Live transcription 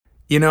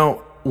You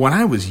know, when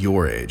I was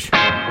your age,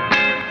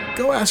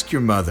 go ask your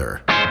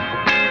mother.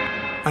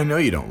 I know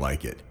you don't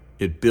like it.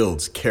 It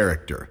builds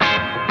character.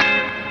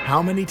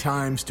 How many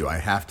times do I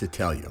have to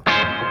tell you?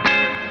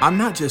 I'm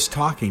not just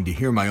talking to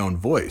hear my own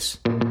voice.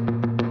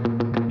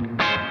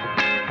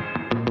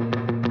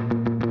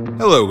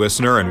 Hello,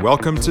 listener, and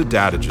welcome to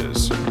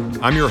Dadages.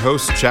 I'm your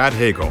host, Chad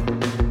Hagle,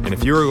 and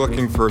if you are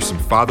looking for some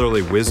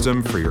fatherly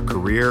wisdom for your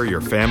career,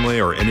 your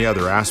family, or any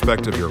other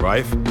aspect of your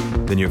life,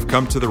 then you've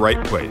come to the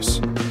right place.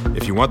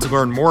 If you want to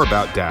learn more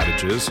about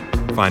Dadages,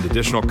 find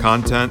additional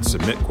content,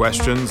 submit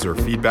questions or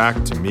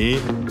feedback to me,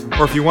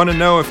 or if you want to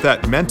know if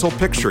that mental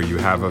picture you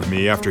have of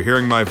me after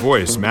hearing my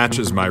voice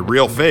matches my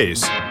real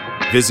face,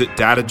 visit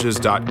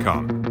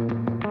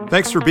dadages.com.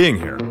 Thanks for being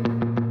here.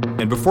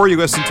 And before you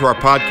listen to our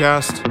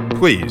podcast,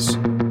 please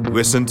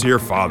listen to your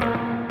father.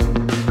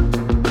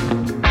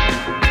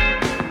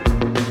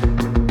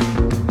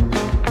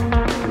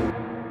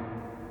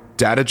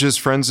 Dadages,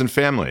 friends and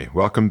family,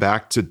 welcome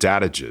back to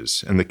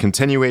Dadages and the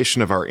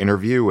continuation of our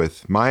interview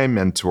with my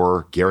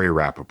mentor, Gary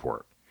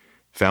Rappaport,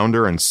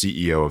 founder and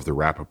CEO of the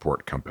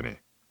Rappaport Company.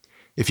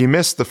 If you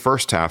missed the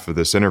first half of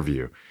this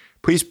interview,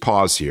 please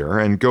pause here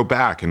and go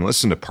back and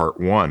listen to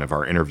part one of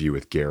our interview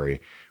with Gary,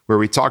 where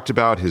we talked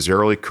about his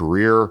early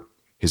career,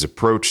 his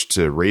approach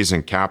to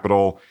raising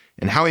capital,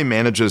 and how he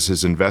manages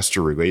his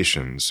investor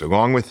relations,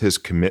 along with his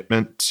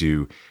commitment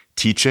to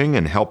teaching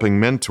and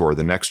helping mentor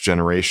the next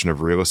generation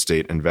of real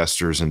estate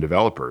investors and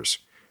developers.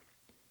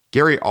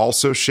 Gary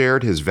also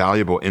shared his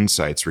valuable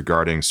insights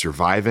regarding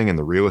surviving in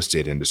the real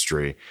estate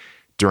industry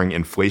during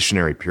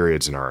inflationary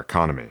periods in our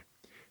economy.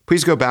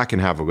 Please go back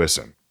and have a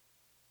listen.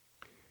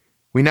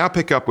 We now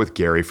pick up with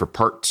Gary for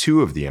part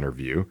two of the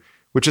interview,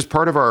 which is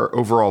part of our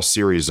overall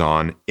series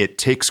on It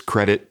Takes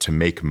Credit to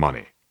Make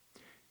Money.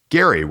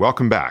 Gary,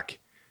 welcome back.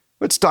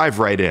 Let's dive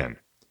right in.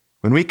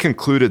 When we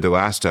concluded the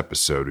last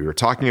episode, we were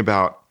talking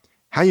about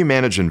how you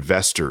manage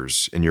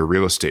investors in your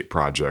real estate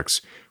projects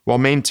while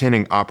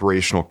maintaining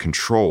operational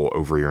control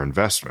over your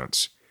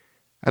investments.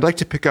 I'd like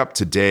to pick up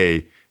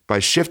today by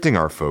shifting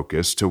our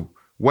focus to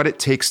what it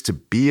takes to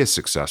be a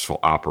successful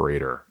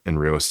operator in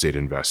real estate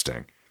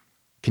investing.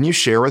 Can you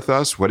share with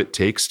us what it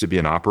takes to be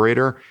an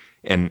operator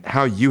and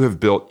how you have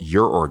built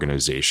your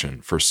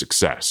organization for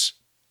success?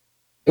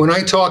 When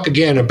I talk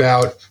again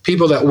about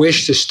people that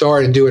wish to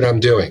start and do what I'm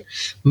doing,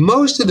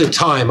 most of the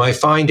time I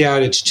find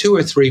out it's two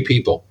or three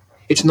people.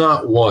 It's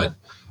not one.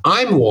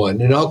 I'm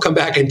one, and I'll come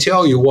back and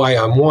tell you why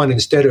I'm one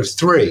instead of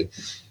three.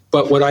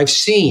 But what I've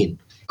seen,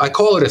 I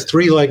call it a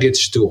three-legged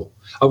stool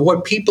of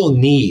what people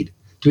need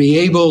to be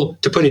able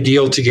to put a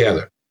deal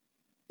together.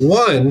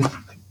 One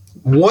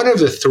of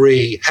the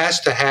three has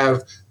to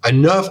have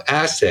enough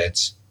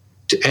assets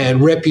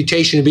and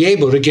reputation to be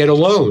able to get a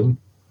loan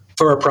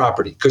for a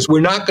property, because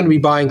we're not going to be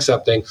buying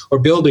something or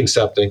building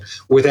something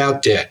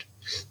without debt.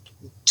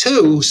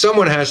 Two,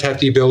 someone has to have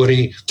the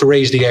ability to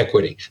raise the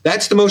equity.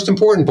 That's the most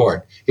important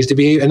part, and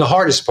the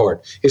hardest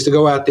part is to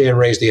go out there and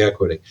raise the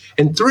equity.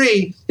 And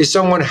three is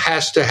someone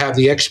has to have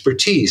the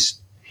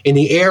expertise in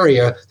the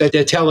area that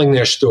they're telling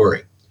their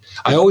story.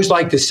 I always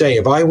like to say,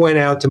 if I went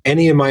out to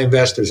any of my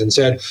investors and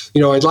said,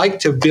 I'd like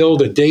to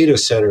build a data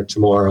center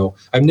tomorrow.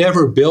 I've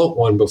never built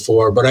one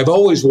before, but I've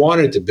always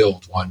wanted to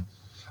build one.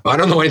 I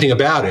don't know anything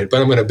about it,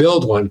 but I'm going to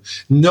build one.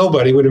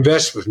 Nobody would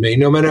invest with me,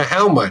 no matter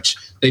how much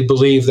they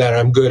believe that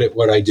I'm good at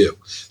what I do.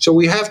 So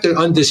we have to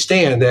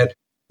understand that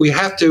we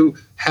have to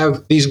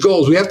have these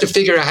goals. We have to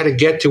figure out how to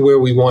get to where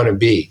we want to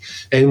be.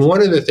 And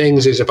one of the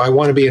things is, if I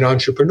want to be an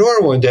entrepreneur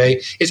one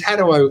day, is how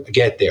do I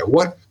get there?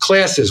 What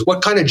classes,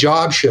 what kind of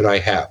job should I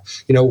have?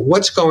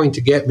 What's going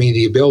to get me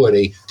the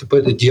ability to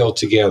put the deal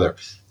together?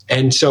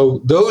 And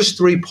so those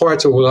three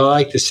parts are what I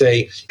like to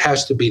say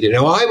has to be there.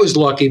 Now, I was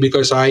lucky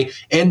because I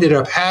ended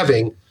up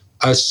having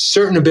a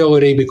certain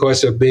ability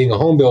because of being a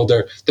home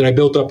builder that I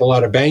built up a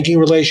lot of banking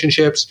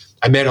relationships.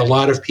 I met a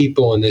lot of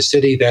people in the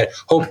city that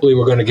hopefully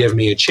were going to give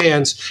me a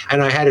chance.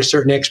 And I had a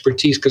certain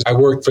expertise because I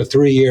worked for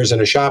 3 years in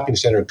a shopping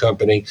center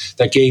company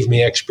that gave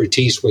me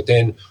expertise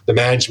within the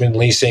management,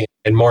 leasing,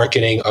 and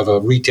marketing of a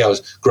retail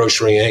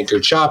grocery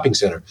anchored shopping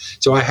center.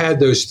 So I had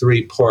those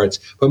three parts,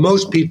 but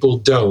most people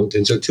don't.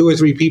 And so two or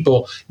three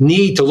people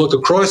need to look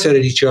across at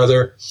each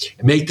other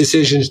and make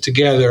decisions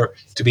together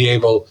to be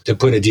able to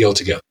put a deal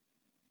together.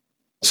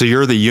 So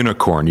you're the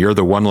unicorn, you're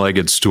the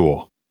one-legged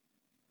stool.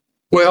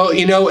 Well,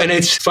 and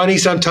it's funny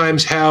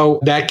sometimes how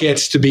that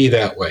gets to be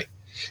that way.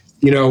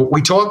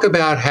 We talk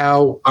about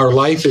how our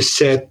life is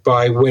set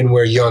by when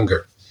we're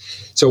younger.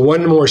 So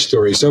one more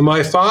story. So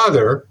my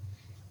father,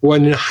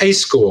 when in high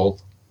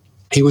school,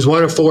 he was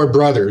one of four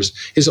brothers.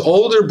 His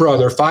older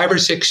brother, 5 or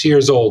 6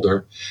 years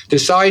older,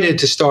 decided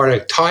to start a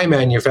tie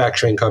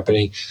manufacturing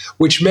company,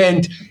 which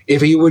meant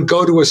if he would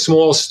go to a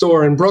small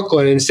store in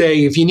Brooklyn and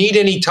say, if you need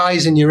any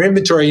ties in your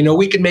inventory,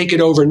 we can make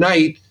it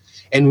overnight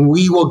and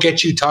we will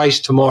get you ties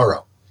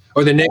tomorrow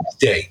or the next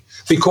day,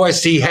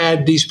 because he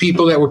had these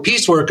people that were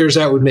piece workers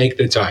that would make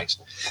the ties.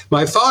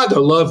 My father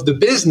loved the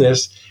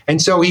business,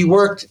 and so he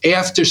worked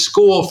after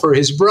school for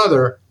his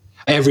brother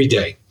every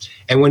day.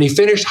 And when he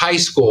finished high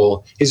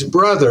school, his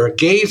brother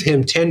gave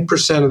him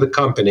 10% of the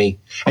company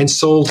and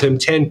sold him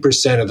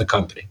 10% of the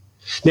company.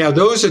 Now,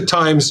 those are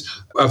times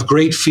of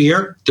great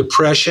fear,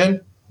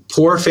 depression,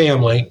 poor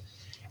family.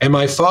 And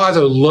my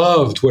father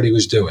loved what he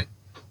was doing.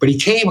 But he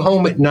came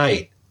home at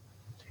night,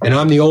 and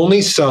I'm the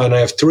only son. I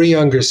have 3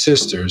 younger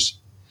sisters.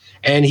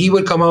 And he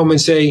would come home and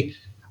say,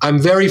 I'm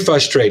very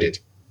frustrated.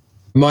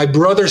 My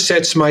brother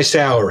sets my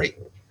salary.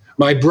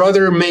 My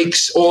brother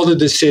makes all the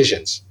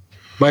decisions.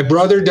 My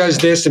brother does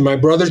this, and my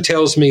brother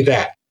tells me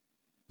that.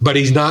 But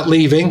he's not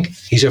leaving.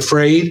 He's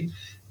afraid.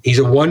 He's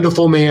a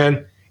wonderful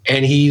man,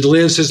 and he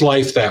lives his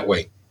life that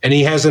way. And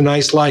he has a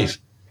nice life.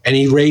 And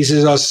he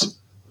raises us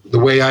the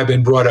way I've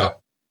been brought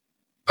up.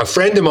 A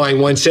friend of mine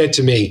once said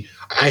to me,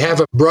 I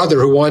have a brother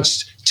who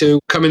wants to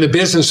come into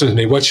business with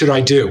me. What should I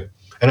do?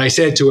 And I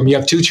said to him, you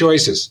have 2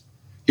 choices.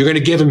 You're going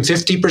to give him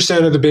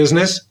 50% of the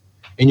business,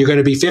 and you're going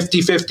to be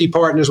 50-50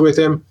 partners with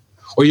him,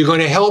 or you're going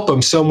to help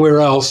him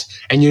somewhere else,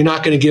 and you're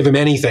not going to give him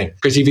anything.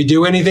 Because if you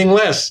do anything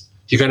less,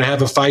 you're going to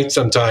have a fight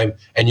sometime,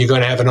 and you're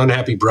going to have an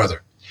unhappy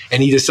brother.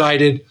 And he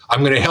decided,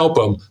 I'm going to help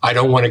him. I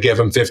don't want to give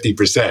him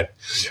 50%.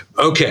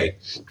 Okay,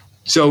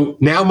 so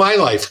now my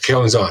life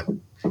comes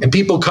on. And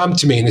people come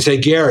to me and they say,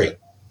 Gary,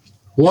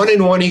 1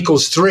 and 1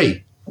 equals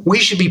 3. We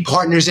should be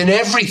partners in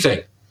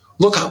everything.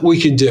 Look what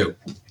we can do.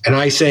 And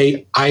I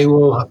say, I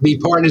will be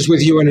partners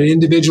with you on an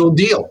individual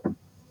deal.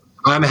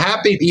 I'm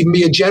happy to even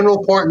be a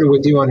general partner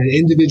with you on an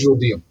individual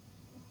deal.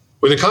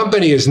 Well, the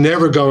company is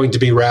never going to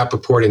be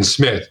Rappaport and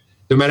Smith,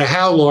 no matter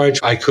how large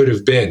I could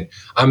have been.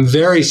 I'm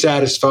very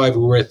satisfied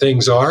with where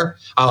things are.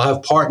 I'll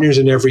have partners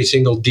in every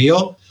single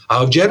deal.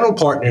 I'll have general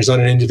partners on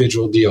an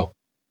individual deal.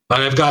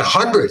 I've got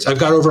hundreds. I've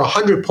got over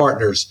 100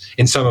 partners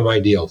in some of my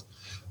deals.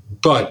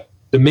 But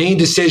the main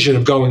decision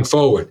of going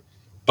forward,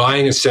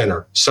 buying a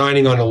center,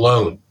 signing on a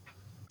loan,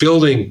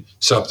 building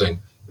something,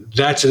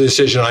 that's a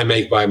decision I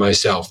make by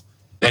myself.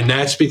 And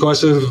that's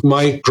because of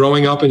my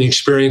growing up and the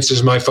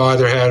experiences my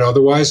father had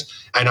otherwise.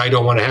 And I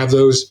don't want to have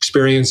those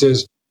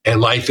experiences. And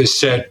life is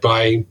set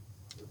by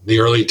the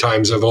early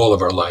times of all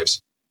of our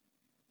lives.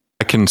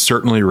 I can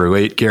certainly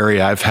relate,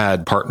 Gary. I've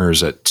had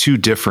partners at 2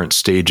 different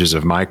stages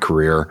of my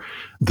career.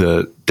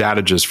 The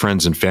Dadages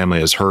Friends and Family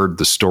has heard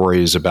the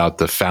stories about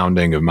the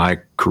founding of my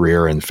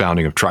career and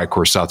founding of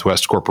Tricor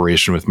Southwest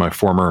Corporation with my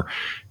former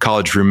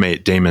college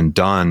roommate, Damon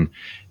Dunn.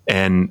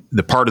 And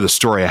the part of the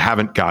story I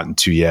haven't gotten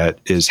to yet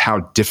is how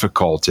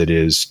difficult it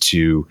is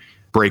to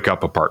break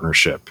up a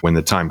partnership when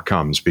the time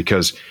comes.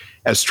 Because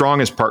as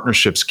strong as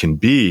partnerships can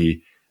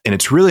be, and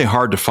it's really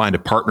hard to find a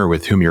partner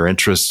with whom your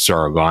interests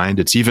are aligned,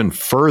 it's even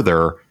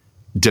further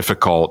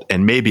difficult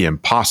and maybe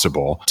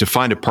impossible to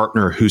find a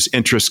partner whose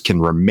interests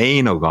can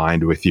remain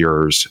aligned with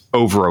yours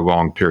over a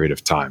long period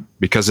of time,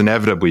 because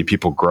inevitably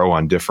people grow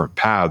on different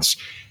paths.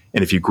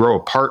 And if you grow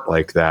apart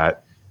like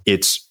that,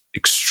 it's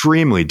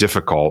extremely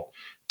difficult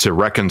to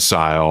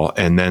reconcile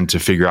and then to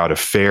figure out a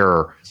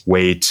fair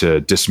way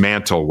to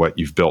dismantle what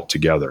you've built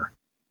together.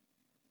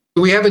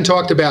 We haven't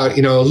talked about,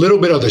 a little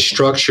bit of the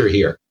structure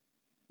here.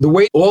 The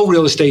way all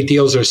real estate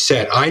deals are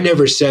set, I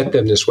never set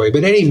them this way,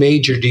 but any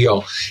major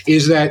deal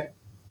is that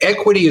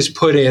equity is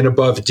put in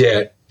above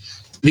debt.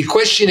 The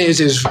question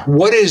is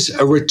what is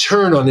a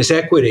return on this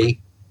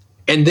equity?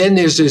 And then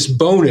there's this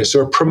bonus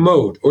or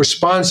promote or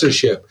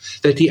sponsorship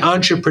that the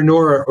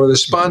entrepreneur or the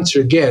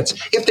sponsor gets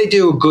if they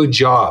do a good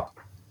job.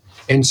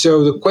 And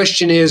so the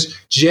question is,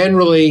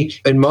 generally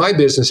in my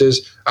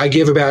businesses, I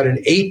give about an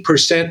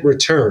 8%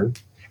 return.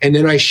 And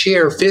then I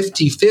share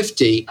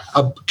 50-50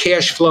 of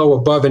cash flow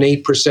above an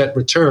 8%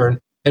 return.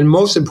 And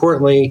most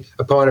importantly,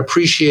 upon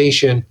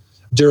appreciation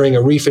during a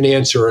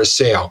refinance or a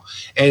sale.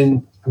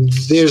 And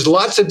there's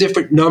lots of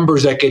different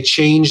numbers that get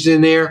changed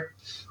in there.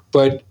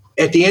 But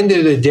at the end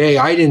of the day,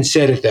 I didn't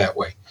set it that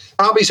way.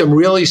 Probably some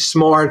really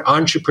smart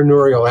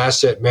entrepreneurial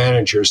asset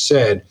managers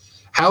said,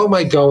 how am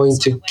I going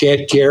to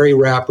get Gary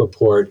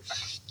Rappaport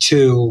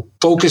to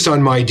focus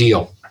on my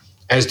deal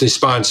as the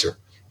sponsor?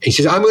 He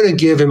says, I'm going to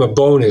give him a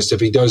bonus if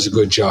he does a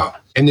good job.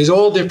 And there's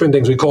all different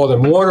things. We call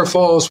them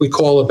waterfalls. We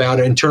call about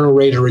internal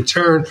rate of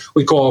return.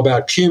 We call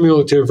about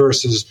cumulative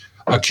versus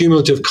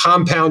cumulative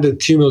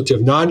compounded,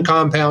 cumulative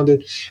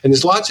non-compounded. And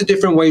there's lots of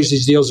different ways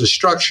these deals are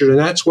structured. And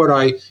that's what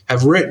I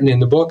have written in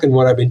the book and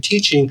what I've been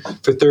teaching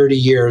for 30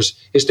 years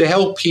is to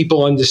help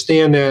people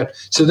understand that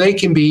so they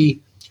can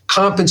be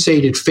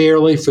compensated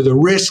fairly for the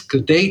risk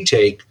that they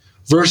take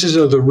versus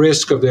the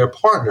risk of their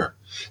partner.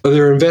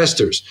 Their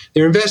investors.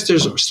 Their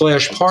investors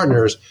 /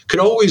 partners could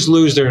always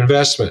lose their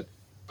investment,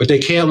 but they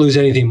can't lose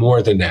anything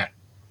more than that.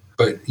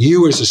 But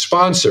you as a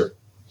sponsor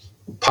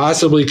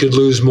possibly could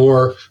lose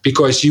more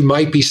because you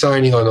might be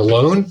signing on a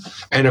loan.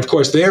 And of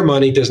course, their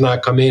money does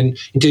not come in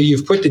until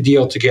you've put the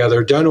deal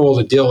together, done all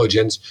the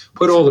diligence,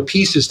 put all the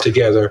pieces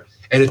together.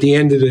 And at the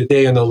end of the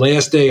day, on the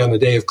last day, on the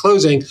day of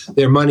closing,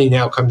 their money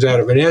now comes out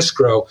of an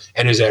escrow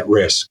and is at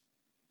risk.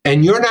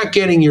 And you're not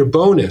getting your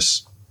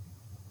bonus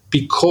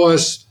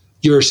because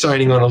you're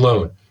signing on a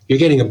loan. You're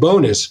getting a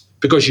bonus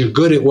because you're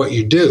good at what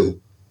you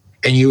do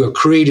and you have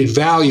created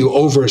value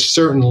over a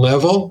certain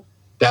level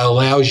that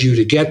allows you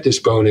to get this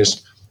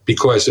bonus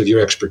because of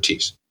your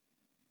expertise.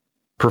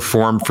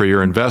 Perform for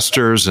your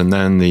investors, and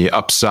then the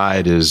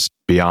upside is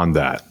beyond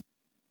that.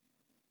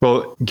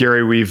 Well,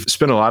 Gary, we've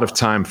spent a lot of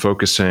time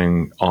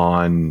focusing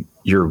on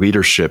your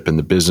leadership in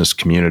the business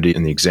community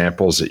and the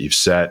examples that you've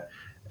set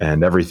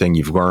and everything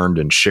you've learned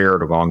and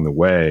shared along the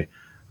way.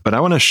 But I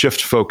want to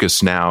shift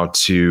focus now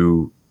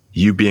to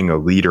you being a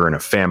leader in a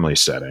family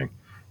setting.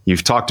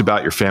 You've talked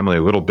about your family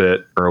a little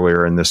bit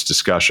earlier in this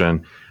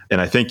discussion,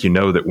 and I think you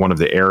know that one of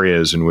the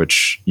areas in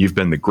which you've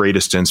been the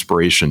greatest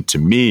inspiration to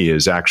me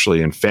is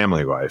actually in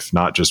family life,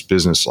 not just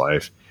business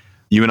life.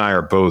 You and I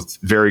are both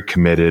very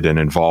committed and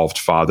involved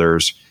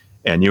fathers,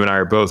 and you and I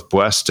are both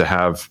blessed to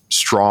have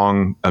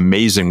strong,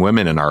 amazing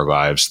women in our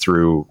lives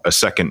through a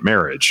second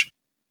marriage.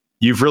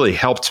 You've really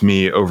helped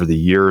me over the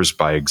years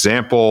by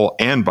example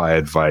and by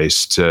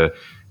advice to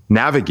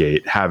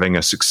navigate having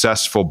a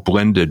successful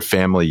blended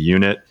family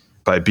unit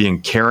by being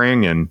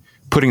caring and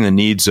putting the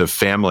needs of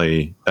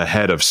family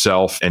ahead of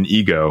self and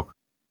ego.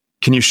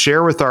 Can you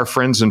share with our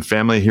friends and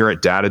family here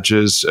at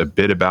Dadages a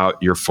bit about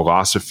your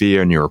philosophy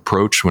and your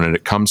approach when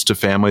it comes to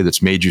family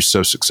that's made you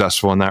so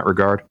successful in that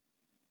regard?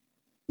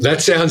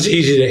 That sounds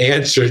easy to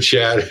answer,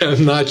 Chad.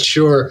 I'm not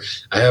sure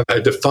I have a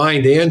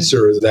defined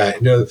answer to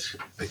that.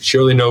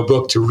 Surely no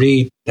book to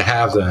read to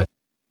have that.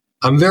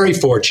 I'm very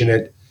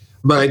fortunate,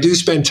 but I do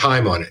spend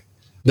time on it.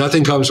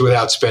 Nothing comes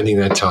without spending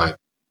that time.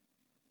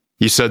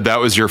 You said that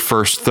was your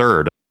first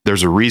third.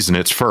 There's a reason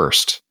it's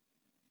first.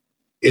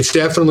 It's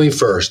definitely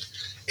first.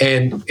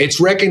 And it's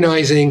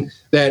recognizing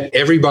that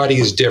everybody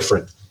is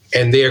different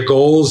and their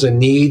goals and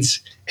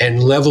needs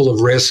and level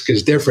of risk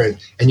is different.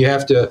 And you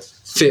have to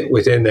fit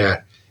within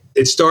that.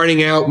 It's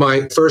starting out,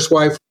 my first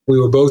wife, we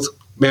were both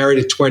married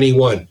at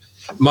 21.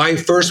 My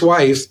first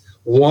wife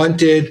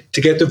wanted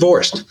to get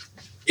divorced.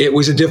 It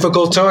was a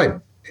difficult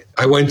time.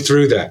 I went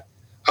through that.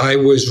 I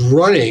was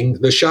running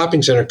the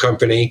shopping center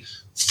company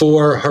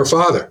for her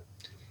father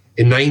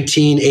in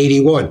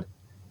 1981.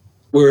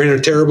 We're in a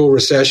terrible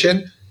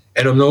recession,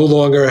 and I'm no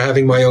longer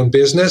having my own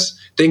business.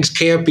 Things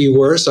can't be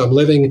worse. I'm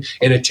living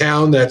in a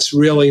town that's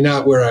really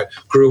not where I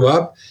grew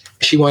up.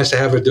 She wants to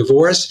have a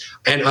divorce,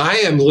 and I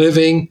am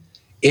living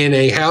in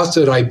a house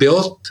that I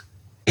built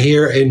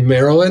here in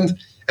Maryland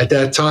at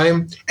that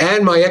time,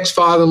 and my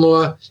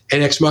ex-father-in-law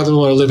and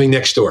ex-mother-in-law are living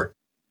next door.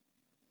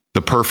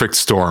 The perfect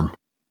storm.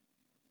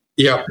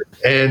 Yep.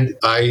 And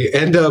I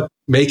end up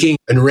making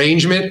an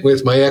arrangement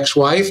with my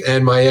ex-wife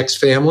and my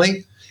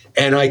ex-family,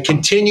 and I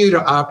continue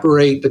to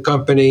operate the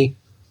company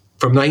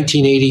from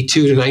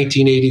 1982 to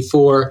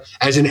 1984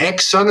 as an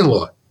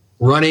ex-son-in-law,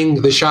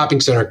 running the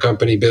shopping center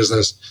company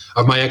business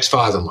of my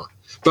ex-father-in-law.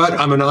 But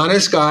I'm an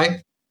honest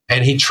guy,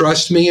 and he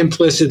trusts me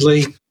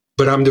implicitly,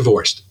 but I'm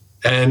divorced.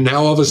 And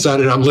now all of a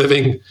sudden I'm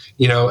living,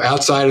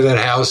 outside of that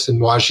house in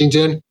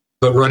Washington,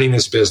 but running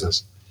this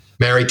business.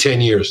 Married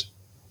 10 years.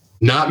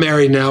 Not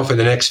married now for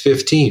the next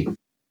 15.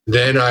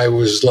 Then I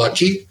was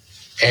lucky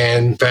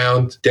and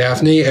found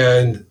Daphne,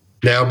 and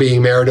now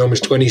being married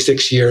almost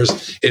 26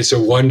 years, it's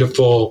a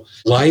wonderful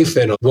life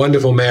and a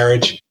wonderful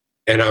marriage,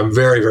 and I'm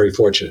very, very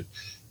fortunate.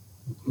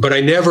 But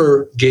I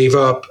never gave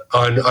up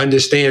on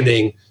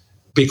understanding,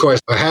 because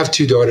I have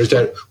two daughters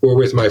that were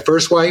with my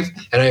first wife,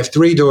 and I have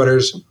three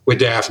daughters with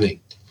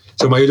Daphne.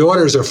 So my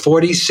daughters are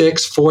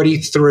 46,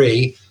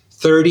 43,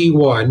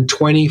 31,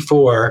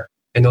 24,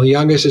 and the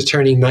youngest is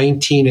turning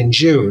 19 in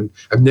June.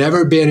 I've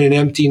never been an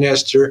empty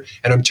nester,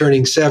 and I'm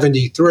turning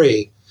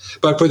 73.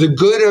 But for the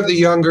good of the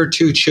younger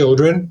two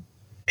children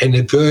and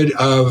the good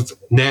of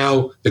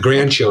now the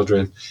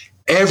grandchildren,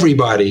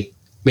 everybody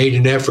made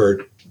an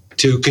effort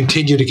to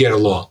continue to get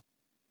along.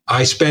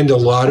 I spend a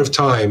lot of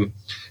time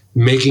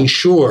making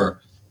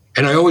sure,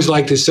 and I always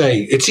like to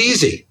say, it's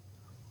easy.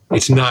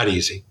 It's not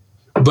easy,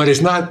 but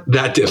it's not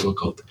that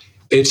difficult.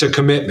 It's a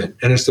commitment,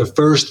 and it's the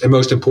first and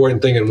most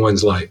important thing in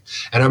one's life.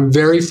 And I'm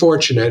very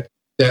fortunate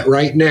that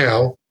right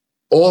now,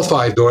 all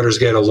five daughters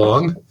get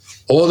along,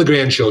 all the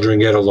grandchildren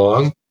get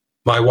along.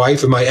 My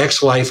wife and my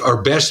ex-wife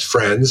are best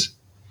friends,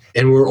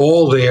 and we're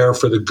all there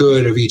for the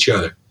good of each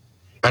other.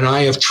 And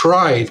I have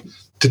tried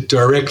to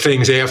direct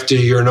things after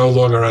you're no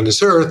longer on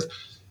this earth,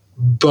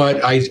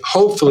 but I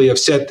hopefully have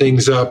set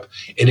things up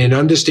in an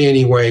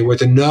understanding way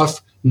with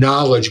enough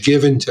knowledge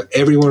given to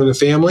everyone in the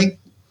family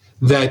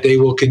that they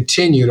will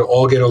continue to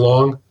all get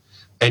along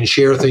and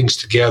share things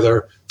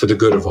together for the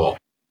good of all.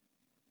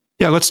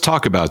 Yeah, let's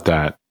talk about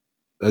that.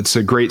 That's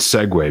a great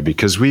segue,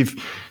 because we've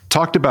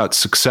talked about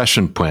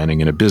succession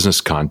planning in a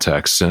business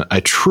context, and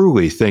I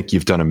truly think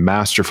you've done a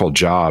masterful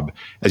job,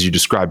 as you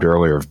described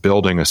earlier, of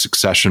building a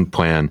succession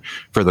plan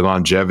for the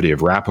longevity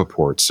of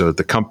Rappaport so that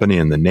the company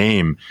and the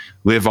name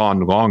live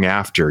on long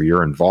after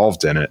you're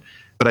involved in it.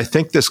 But I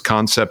think this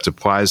concept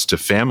applies to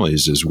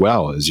families as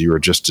well, as you were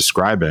just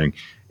describing.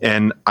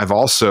 And I've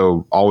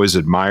also always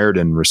admired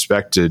and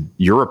respected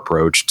your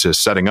approach to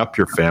setting up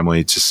your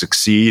family to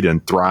succeed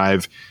and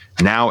thrive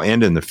now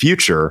and in the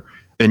future,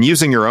 and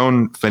using your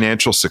own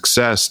financial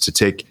success to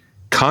take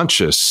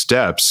conscious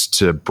steps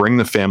to bring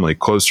the family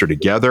closer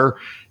together.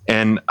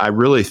 And I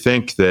really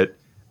think that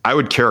I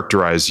would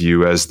characterize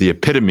you as the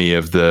epitome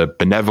of the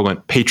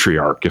benevolent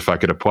patriarch, if I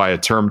could apply a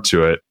term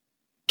to it.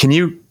 Can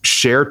you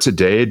share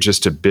today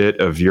just a bit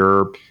of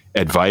your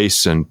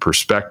advice and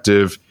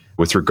perspective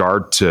with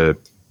regard to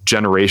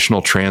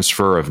generational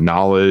transfer of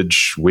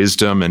knowledge,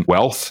 wisdom, and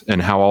wealth,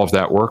 and how all of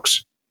that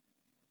works?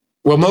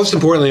 Well, most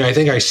importantly, I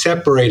think I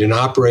separate an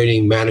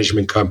operating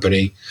management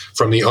company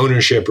from the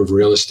ownership of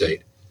real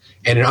estate.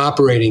 And an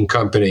operating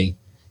company,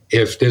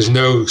 if there's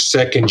no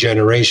second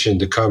generation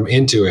to come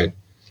into it,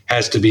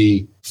 has to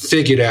be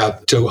figured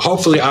out to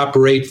hopefully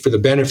operate for the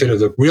benefit of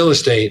the real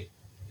estate.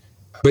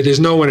 But there's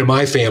no one in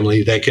my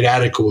family that could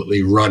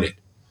adequately run it.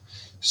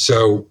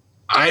 So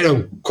I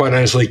don't quite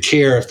honestly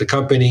care if the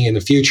company in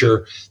the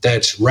future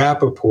that's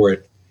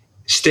Rappaport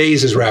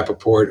stays as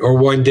Rappaport, or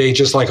one day,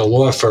 just like a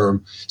law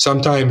firm,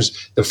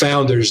 sometimes the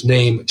founder's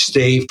name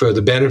stay for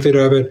the benefit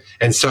of it,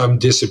 and some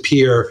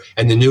disappear,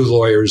 and the new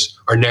lawyers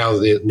are now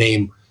the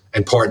name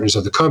and partners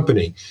of the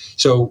company.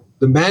 So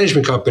the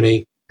management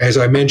company, as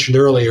I mentioned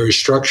earlier, is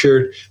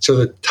structured so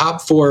the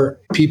top 4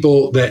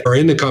 people that are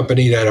in the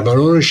company that have an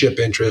ownership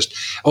interest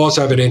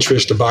also have an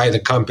interest to buy the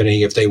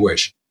company if they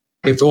wish.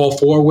 If all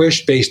 4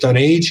 wish, based on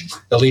age,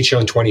 they'll each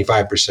own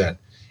 25%.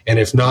 And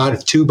if not,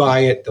 if 2 buy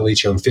it, they'll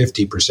each own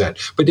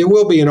 50%. But there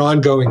will be an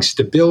ongoing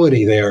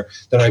stability there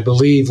that I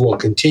believe will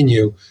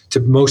continue to,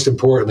 most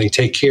importantly,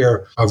 take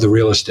care of the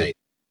real estate.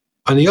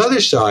 On the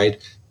other side,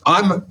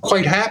 I'm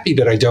quite happy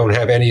that I don't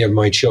have any of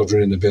my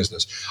children in the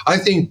business. I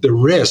think the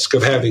risk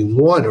of having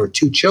 1 or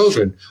 2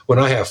 children when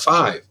I have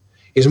 5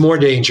 is more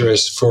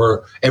dangerous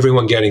for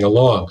everyone getting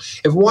along.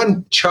 If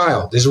one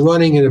child is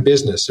running in a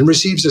business and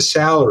receives a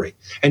salary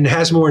and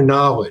has more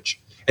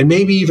knowledge and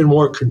maybe even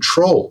more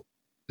control,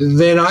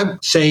 then I'm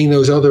saying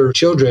those other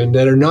children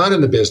that are not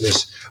in the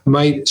business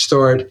might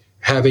start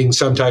having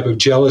some type of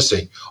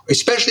jealousy,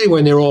 especially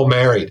when they're all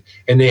married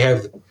and they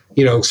have,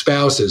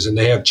 spouses and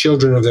they have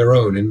children of their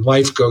own and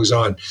life goes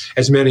on,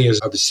 as many as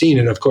I've seen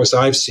and of course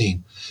I've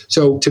seen.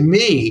 So to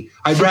me,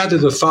 I'd rather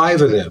the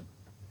 5 of them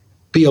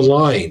be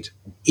aligned,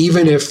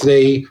 even if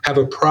they have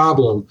a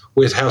problem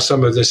with how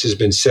some of this has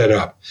been set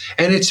up.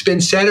 And it's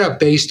been set up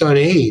based on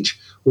age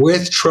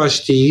with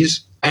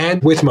trustees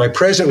and with my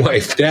present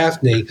wife,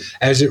 Daphne,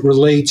 as it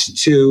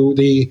relates to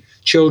the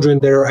children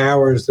that are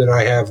ours that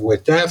I have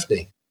with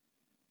Daphne.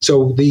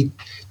 So the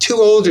 2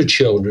 older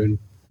children,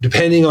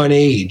 depending on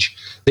age,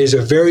 there's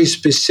a very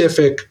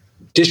specific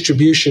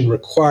distribution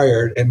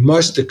required and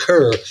must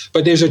occur,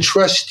 but there's a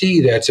trustee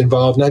that's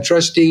involved. And that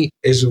trustee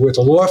is with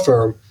a law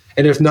firm,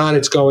 and if not,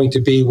 it's going to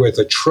be with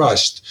a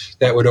trust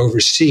that would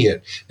oversee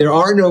it. There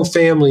are no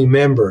family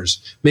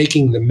members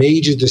making the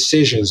major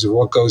decisions of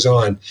what goes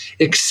on,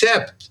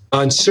 except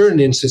on certain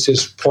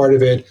instances, part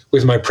of it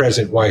with my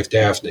present wife,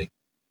 Daphne.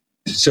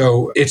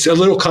 So it's a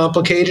little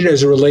complicated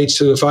as it relates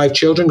to the 5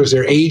 children because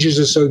their ages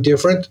are so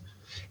different.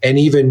 And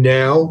even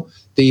now,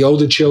 the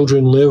older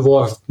children live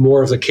off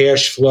more of the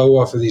cash flow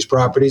off of these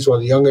properties, while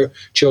the younger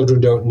children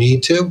don't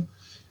need to.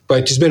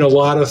 But there's been a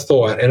lot of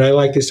thought. And I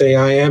like to say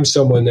I am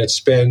someone that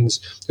spends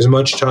as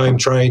much time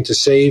trying to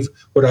save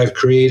what I've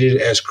created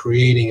as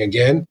creating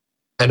again.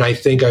 And I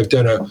think I've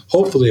done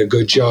hopefully a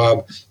good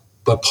job.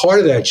 But part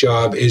of that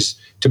job is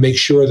to make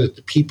sure that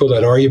the people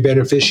that are your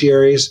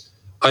beneficiaries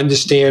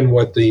understand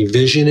what the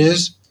vision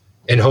is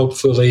and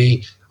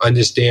hopefully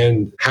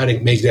understand how to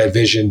make that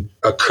vision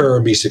occur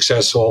and be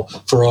successful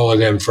for all of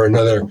them for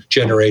another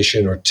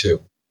generation or 2.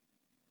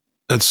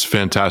 That's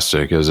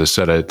fantastic. As I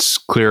said, it's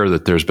clear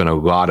that there's been a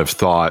lot of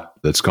thought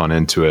that's gone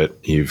into it.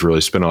 You've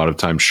really spent a lot of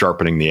time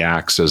sharpening the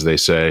axe, as they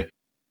say,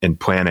 and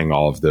planning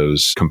all of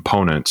those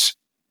components.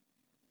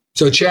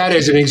 So, Chad,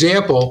 as an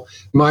example,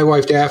 my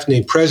wife,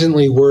 Daphne,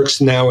 presently works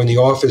now in the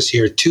office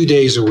here 2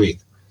 days a week.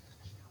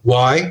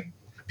 Why?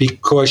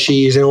 Because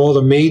she is in all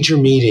the major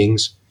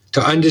meetings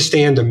to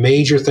understand the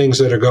major things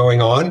that are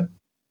going on,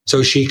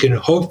 so she can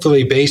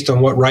hopefully, based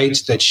on what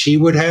rights that she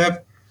would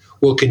have,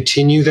 will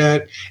continue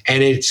that.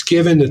 And it's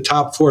given the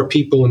top 4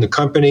 people in the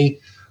company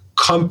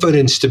comfort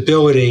and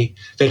stability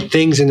that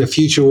things in the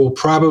future will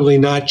probably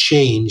not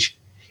change,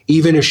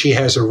 even if she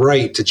has a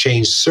right to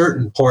change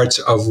certain parts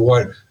of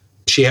what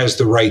she has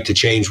the right to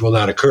change will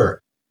not occur.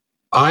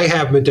 I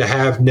happen to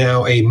have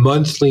now a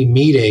monthly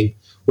meeting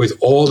with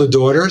all the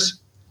daughters,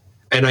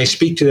 and I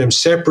speak to them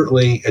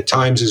separately at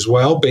times as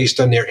well, based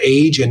on their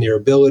age and their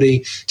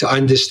ability to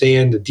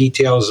understand the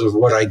details of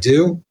what I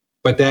do.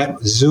 But that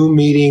Zoom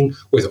meeting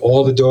with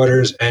all the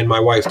daughters and my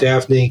wife,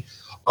 Daphne,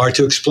 are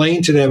to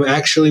explain to them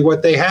actually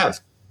what they have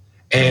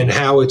and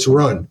how it's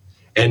run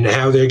and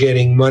how they're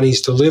getting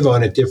monies to live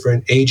on at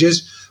different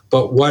ages.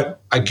 But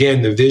what,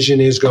 again, the vision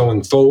is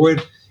going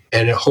forward.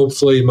 And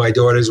hopefully my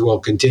daughters will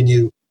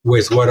continue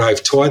with what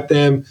I've taught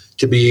them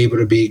to be able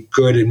to be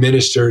good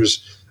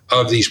administrators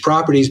of these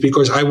properties,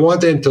 because I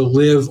want them to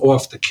live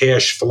off the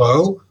cash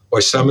flow or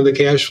some of the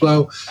cash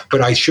flow,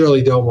 but I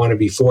surely don't want to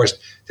be forced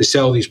to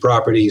sell these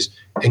properties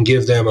and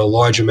give them a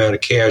large amount of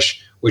cash,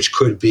 which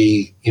could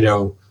be,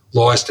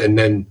 lost and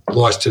then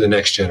lost to the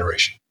next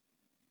generation.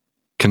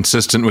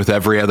 Consistent with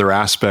every other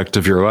aspect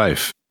of your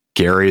life.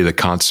 Gary, the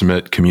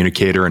consummate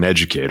communicator and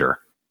educator.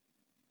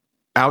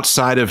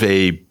 Outside of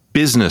a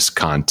business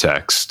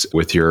context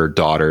with your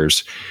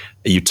daughters,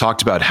 you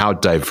talked about how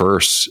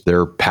diverse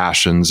their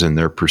passions and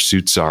their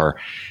pursuits are.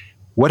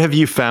 What have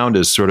you found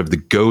as sort of the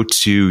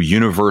go-to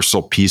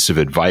universal piece of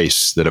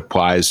advice that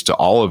applies to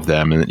all of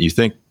them and that you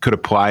think could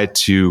apply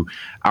to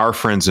our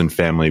friends and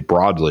family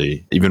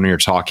broadly, even when you're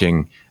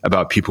talking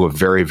about people with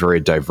very, very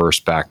diverse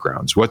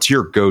backgrounds? What's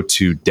your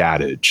go-to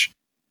dadage?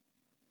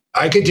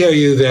 I can tell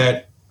you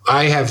that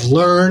I have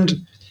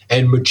learned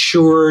and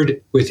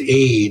matured with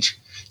age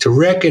to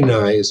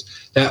recognize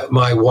that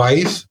my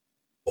wife,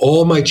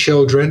 all my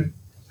children,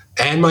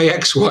 and my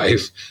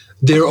ex-wife,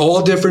 they're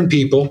all different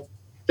people.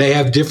 They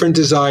have different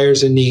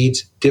desires and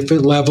needs,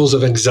 different levels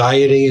of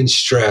anxiety and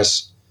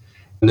stress.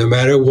 No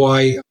matter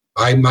why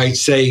I might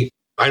say,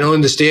 I don't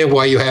understand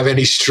why you have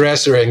any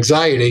stress or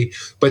anxiety,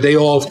 but they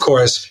all, of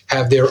course,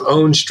 have their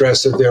own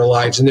stress of their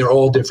lives, and they're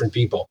all different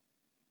people.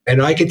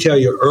 And I could tell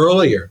you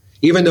earlier,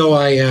 even though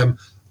I am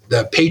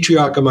the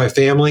patriarch of my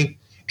family,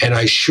 and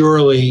I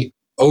surely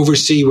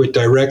oversee with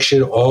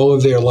direction all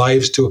of their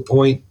lives to a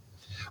point,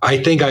 I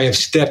think I have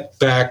stepped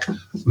back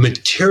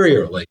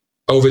materially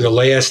over the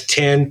last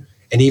 10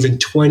 and even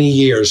 20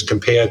 years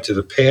compared to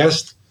the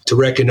past to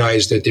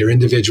recognize that they're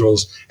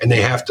individuals and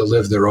they have to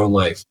live their own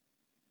life.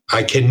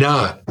 I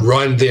cannot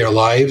run their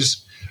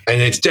lives, and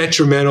it's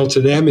detrimental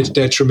to them. It's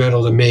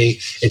detrimental to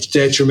me. It's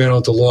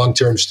detrimental to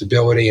long-term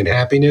stability and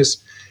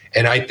happiness.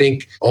 And I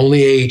think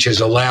only age has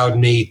allowed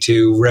me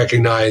to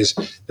recognize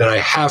that I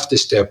have to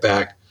step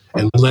back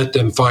and let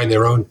them find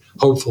their own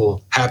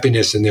hopeful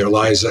happiness in their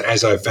lives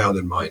as I've found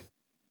in mine.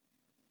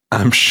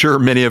 I'm sure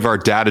many of our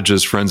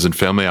dadages, friends and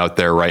family out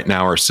there right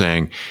now are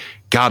saying,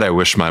 God, I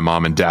wish my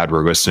mom and dad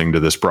were listening to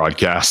this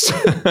broadcast.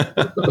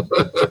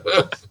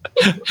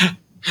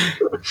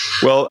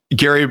 Well,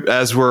 Gary,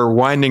 as we're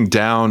winding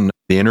down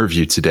the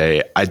interview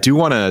today, I do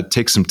want to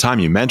take some time.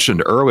 You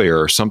mentioned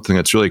earlier something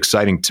that's really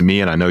exciting to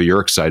me, and I know you're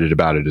excited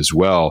about it as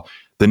well,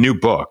 the new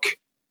book.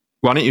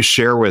 Why don't you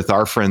share with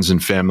our friends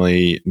and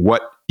family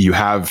what you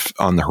have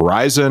on the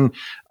horizon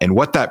and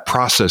what that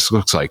process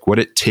looks like, what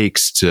it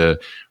takes to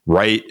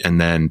write and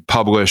then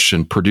publish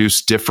and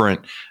produce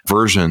different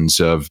versions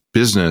of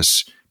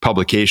business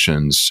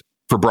publications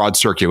for broad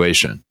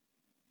circulation?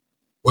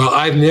 Well,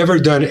 I've never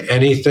done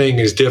anything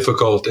as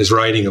difficult as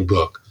writing a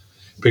book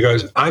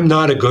because I'm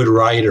not a good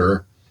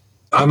writer.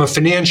 I'm a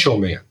financial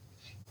man.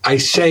 I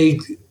say,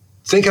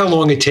 think how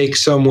long it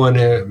takes someone,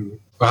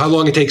 how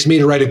long it takes me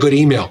to write a good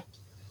email.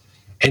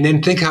 And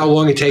then think how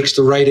long it takes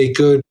to write a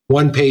good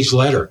one-page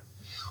letter,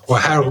 or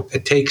how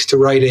it takes to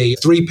write a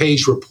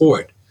 3-page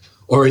report,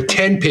 or a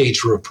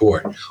 10-page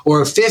report,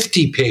 or a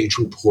 50-page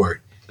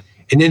report.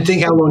 And then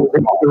think how long it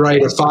takes to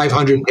write a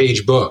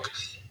 500-page book.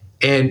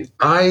 And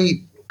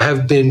I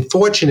have been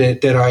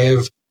fortunate that I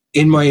have,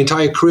 in my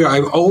entire career,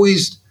 I've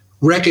always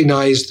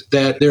recognized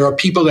that there are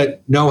people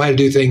that know how to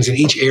do things in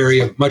each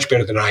area much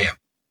better than I am.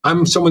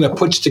 I'm someone that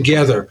puts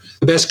together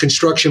the best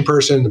construction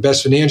person, the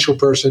best financial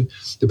person,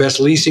 the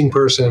best leasing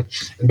person,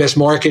 the best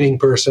marketing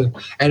person,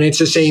 and it's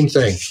the same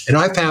thing. And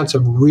I found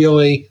some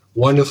really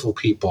wonderful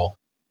people.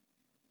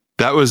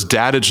 That was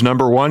dadage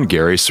number one,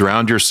 Gary.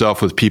 Surround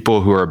yourself with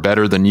people who are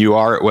better than you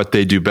are at what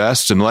they do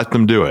best and let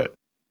them do it.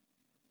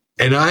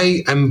 And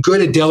I am good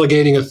at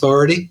delegating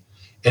authority,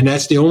 and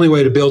that's the only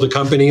way to build a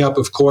company up,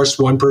 of course,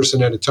 one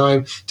person at a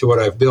time to what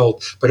I've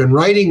built. But in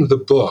writing the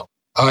book,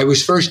 I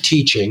was first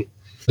teaching.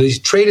 The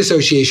trade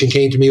association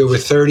came to me over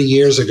 30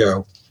 years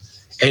ago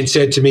and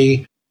said to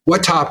me,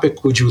 what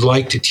topic would you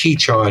like to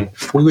teach on?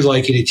 We would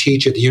like you to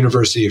teach at the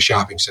University of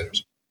Shopping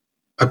Centers.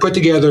 I put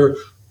together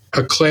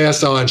a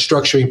class on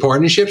structuring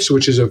partnerships,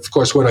 which is, of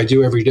course, what I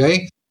do every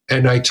day,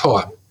 and I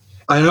taught.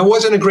 And I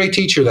wasn't a great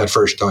teacher that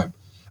first time.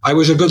 I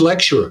was a good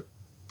lecturer,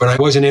 but I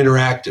wasn't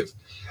interactive.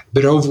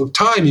 But over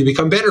time, you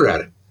become better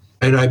at it.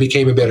 And I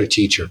became a better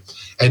teacher.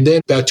 And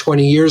then about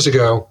 20 years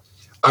ago,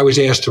 I was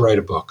asked to write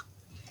a book.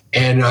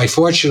 And I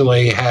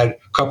fortunately had a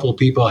couple of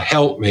people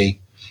help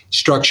me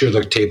structure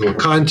the table of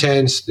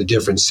contents, the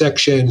different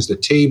sections, the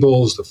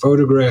tables, the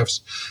photographs,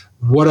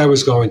 what I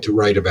was going to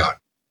write about.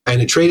 And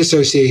the Trade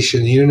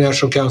Association, the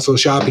International Council of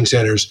Shopping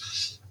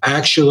Centers,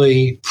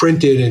 actually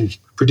printed and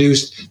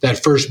produced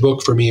that first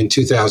book for me in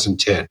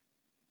 2010.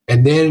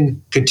 And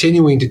then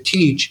continuing to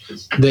teach,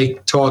 they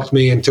talked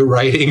me into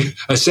writing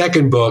a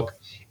second book,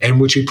 and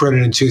which we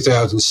printed in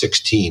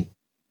 2016.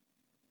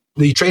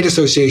 The Trade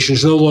Association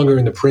is no longer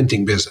in the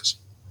printing business.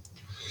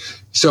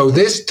 So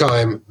this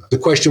time, the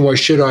question was,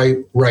 should I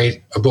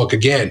write a book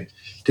again?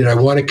 Did I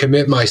want to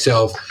commit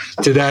myself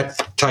to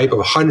that type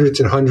of hundreds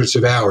and hundreds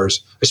of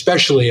hours,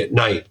 especially at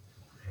night?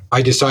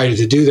 I decided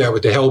to do that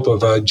with the help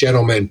of a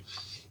gentleman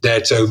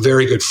that's a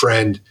very good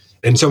friend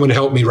and someone to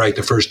help me write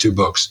the first 2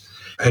 books.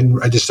 And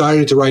I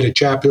decided to write a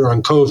chapter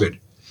on COVID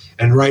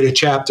and write a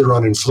chapter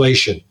on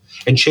inflation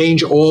and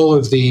change all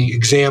of the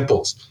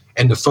examples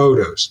and the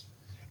photos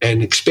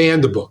and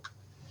expand the book.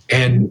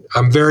 And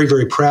I'm very,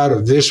 very proud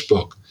of this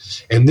book.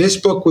 And this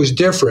book was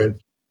different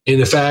in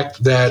the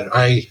fact that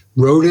I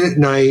wrote it at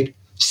night,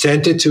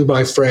 sent it to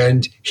my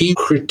friend. He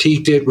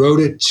critiqued it, wrote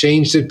it,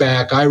 changed it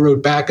back. I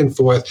wrote back and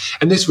forth.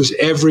 And this was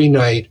every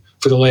night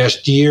for the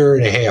last year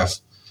and a half.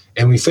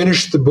 And we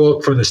finished the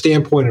book from the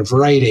standpoint of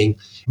writing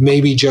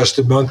maybe just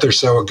a month or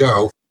so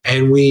ago.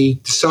 And we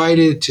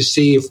decided to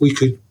see if we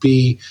could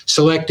be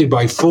selected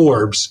by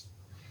Forbes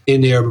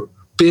in their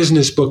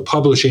business book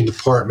publishing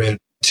department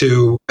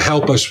to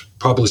help us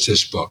publish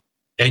this book.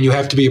 And you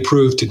have to be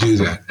approved to do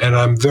that. And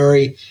I'm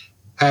very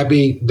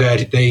happy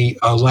that they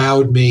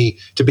allowed me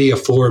to be a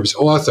Forbes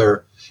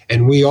author.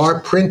 And we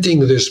are printing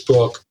this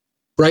book.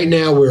 Right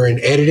now we're in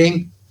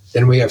editing,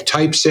 then we have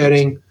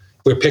typesetting.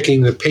 We're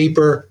picking the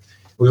paper.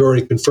 We've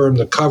already confirmed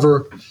the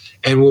cover.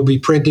 And we'll be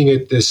printing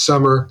it this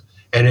summer,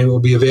 and it will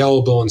be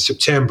available in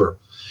September.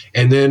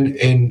 And then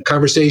in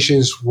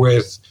conversations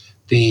with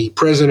the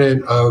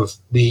president of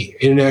the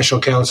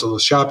International Council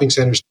of Shopping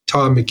Centers,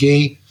 Tom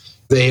McGee,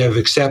 they have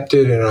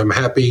accepted, and I'm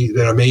happy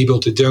that I'm able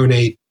to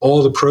donate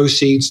all the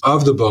proceeds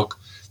of the book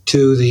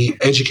to the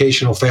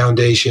Educational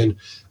Foundation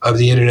of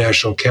the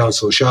International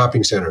Council of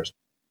Shopping Centers.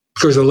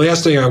 Because the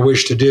last thing I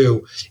wish to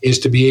do is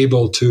to be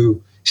able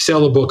to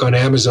sell a book on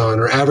Amazon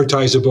or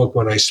advertise a book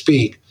when I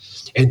speak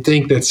and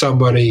think that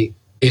somebody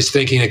is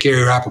thinking that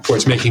Gary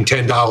Rappaport's making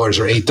 $10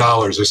 or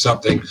 $8 or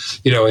something,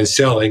 in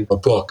selling a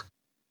book.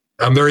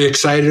 I'm very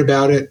excited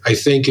about it. I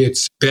think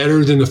it's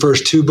better than the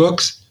first two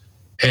books.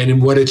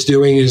 And what it's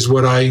doing is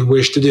what I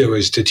wish to do,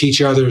 is to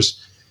teach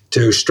others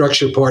to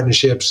structure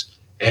partnerships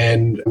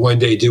and one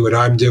day do what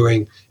I'm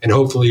doing and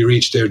hopefully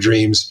reach their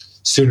dreams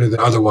sooner than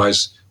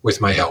otherwise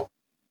with my help.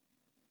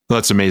 Well,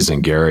 that's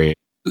amazing, Gary.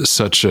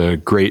 Such a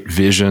great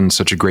vision,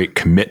 such a great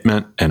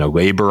commitment and a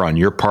labor on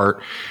your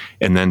part.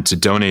 And then to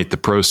donate the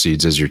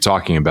proceeds, as you're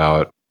talking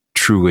about,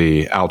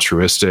 truly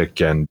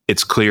altruistic. And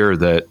it's clear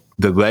that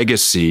the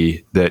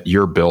legacy that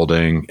you're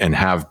building and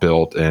have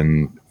built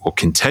and will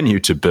continue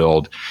to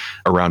build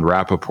around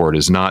Rappaport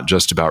is not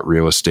just about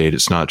real estate.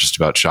 It's not just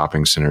about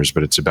shopping centers,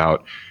 but it's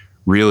about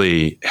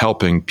really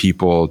helping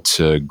people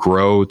to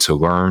grow, to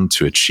learn,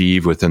 to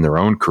achieve within their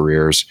own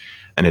careers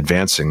and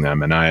advancing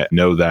them. And I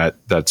know that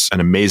that's an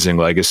amazing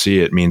legacy.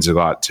 It means a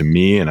lot to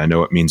me, and I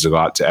know it means a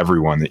lot to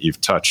everyone that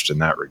you've touched in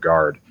that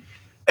regard.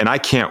 And I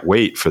can't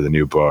wait for the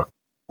new book.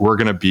 We're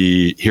going to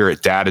be here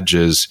at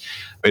Dadages.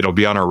 It'll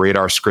be on our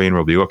radar screen.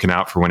 We'll be looking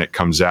out for when it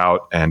comes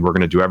out, and we're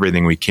going to do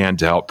everything we can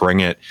to help bring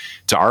it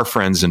to our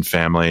friends and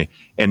family,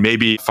 and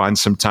maybe find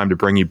some time to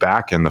bring you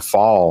back in the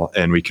fall,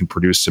 and we can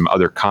produce some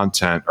other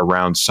content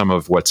around some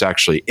of what's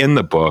actually in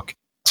the book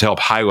to help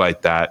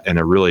highlight that in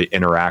a really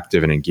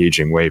interactive and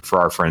engaging way for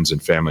our friends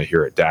and family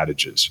here at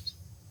Dadages.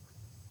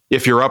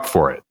 If you're up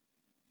for it.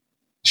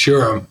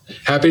 Sure, I'm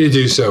happy to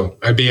do so.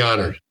 I'd be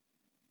honored.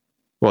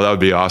 Well, that would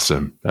be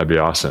awesome. That'd be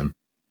awesome.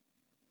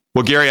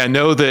 Well, Gary, I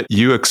know that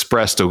you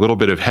expressed a little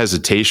bit of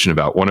hesitation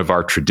about one of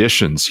our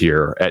traditions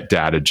here at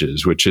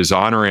Dadages, which is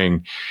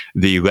honoring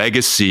the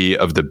legacy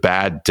of the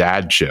bad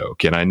dad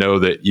joke. And I know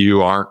that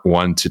you aren't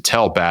one to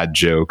tell bad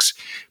jokes,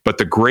 but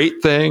the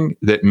great thing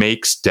that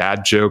makes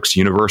dad jokes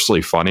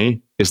universally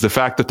funny is the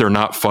fact that they're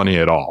not funny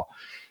at all.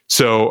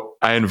 So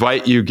I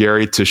invite you,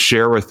 Gary, to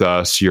share with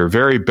us your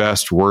very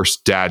best,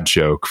 worst dad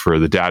joke for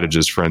the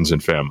Dadages friends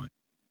and family.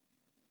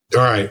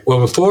 All right.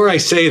 Well, before I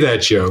say that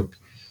joke,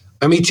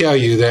 let me tell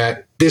you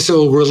that this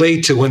will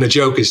relate to when a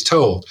joke is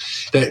told.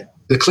 That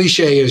the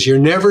cliche is you're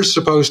never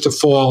supposed to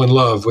fall in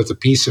love with a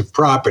piece of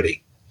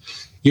property.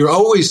 You're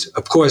always,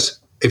 of course,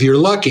 if you're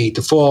lucky,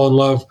 to fall in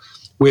love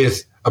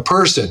with a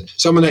person,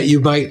 someone that you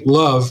might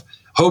love,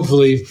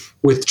 hopefully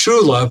with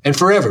true love and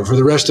forever, for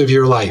the rest of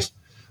your life,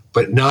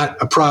 but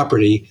not a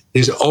property.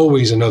 There's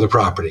always another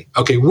property.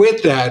 Okay,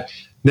 with that,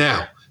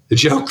 now, the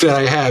joke that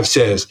I have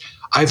says,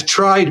 I've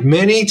tried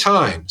many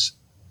times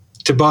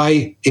to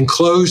buy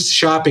enclosed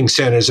shopping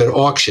centers at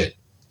auction,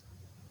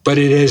 but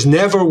it has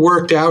never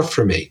worked out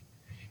for me.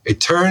 It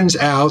turns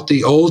out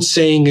the old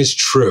saying is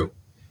true.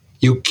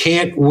 You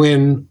can't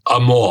win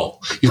them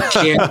all. You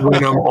can't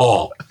win them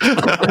all.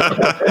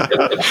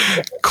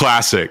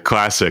 Classic.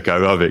 I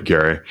love it,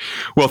 Gary.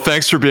 Well,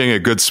 thanks for being a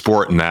good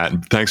sport in that.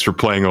 And thanks for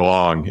playing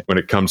along when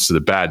it comes to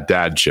the bad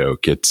dad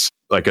joke. It's,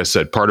 like I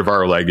said, part of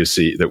our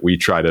legacy that we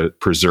try to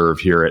preserve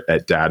here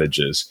at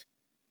Dadages.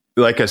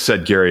 Like I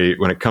said, Gary,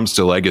 when it comes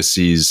to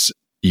legacies,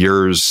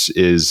 yours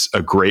is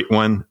a great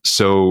one.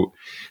 So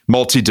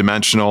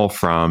multidimensional,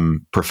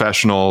 from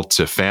professional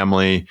to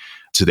family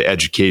to the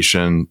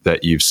education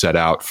that you've set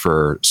out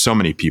for so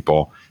many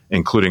people,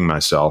 including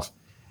myself.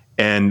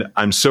 And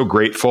I'm so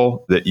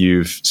grateful that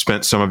you've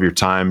spent some of your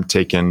time,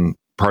 taking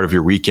part of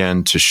your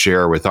weekend to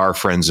share with our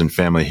friends and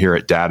family here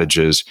at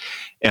Dadages.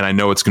 And I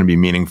know it's going to be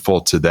meaningful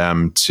to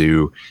them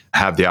to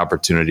have the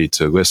opportunity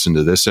to listen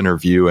to this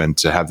interview and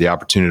to have the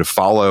opportunity to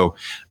follow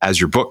as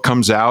your book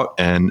comes out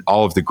and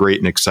all of the great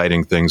and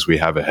exciting things we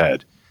have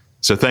ahead.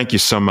 So thank you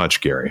so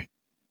much, Gary.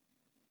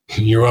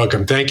 You're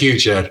welcome. Thank you,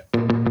 Chad.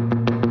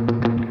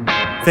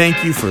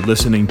 Thank you for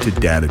listening to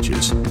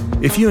Dadages.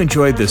 If you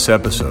enjoyed this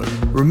episode,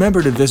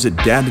 remember to visit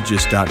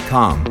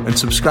dadages.com and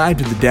subscribe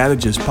to the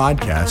Dadages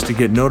podcast to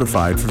get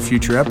notified for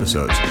future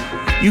episodes.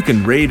 You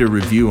can rate or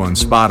review on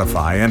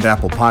Spotify and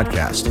Apple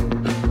Podcast.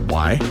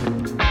 Why?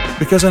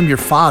 Because I'm your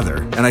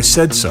father, and I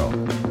said so.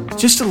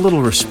 Just a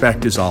little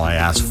respect is all I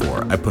ask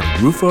for. I put a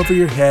roof over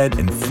your head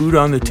and food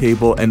on the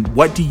table, and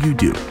what do you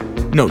do?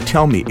 No,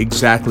 tell me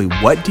exactly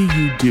what do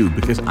you do,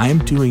 because I'm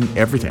doing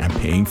everything. I'm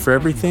paying for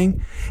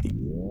everything.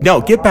 No,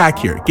 get back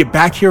here. Get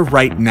back here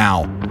right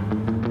now.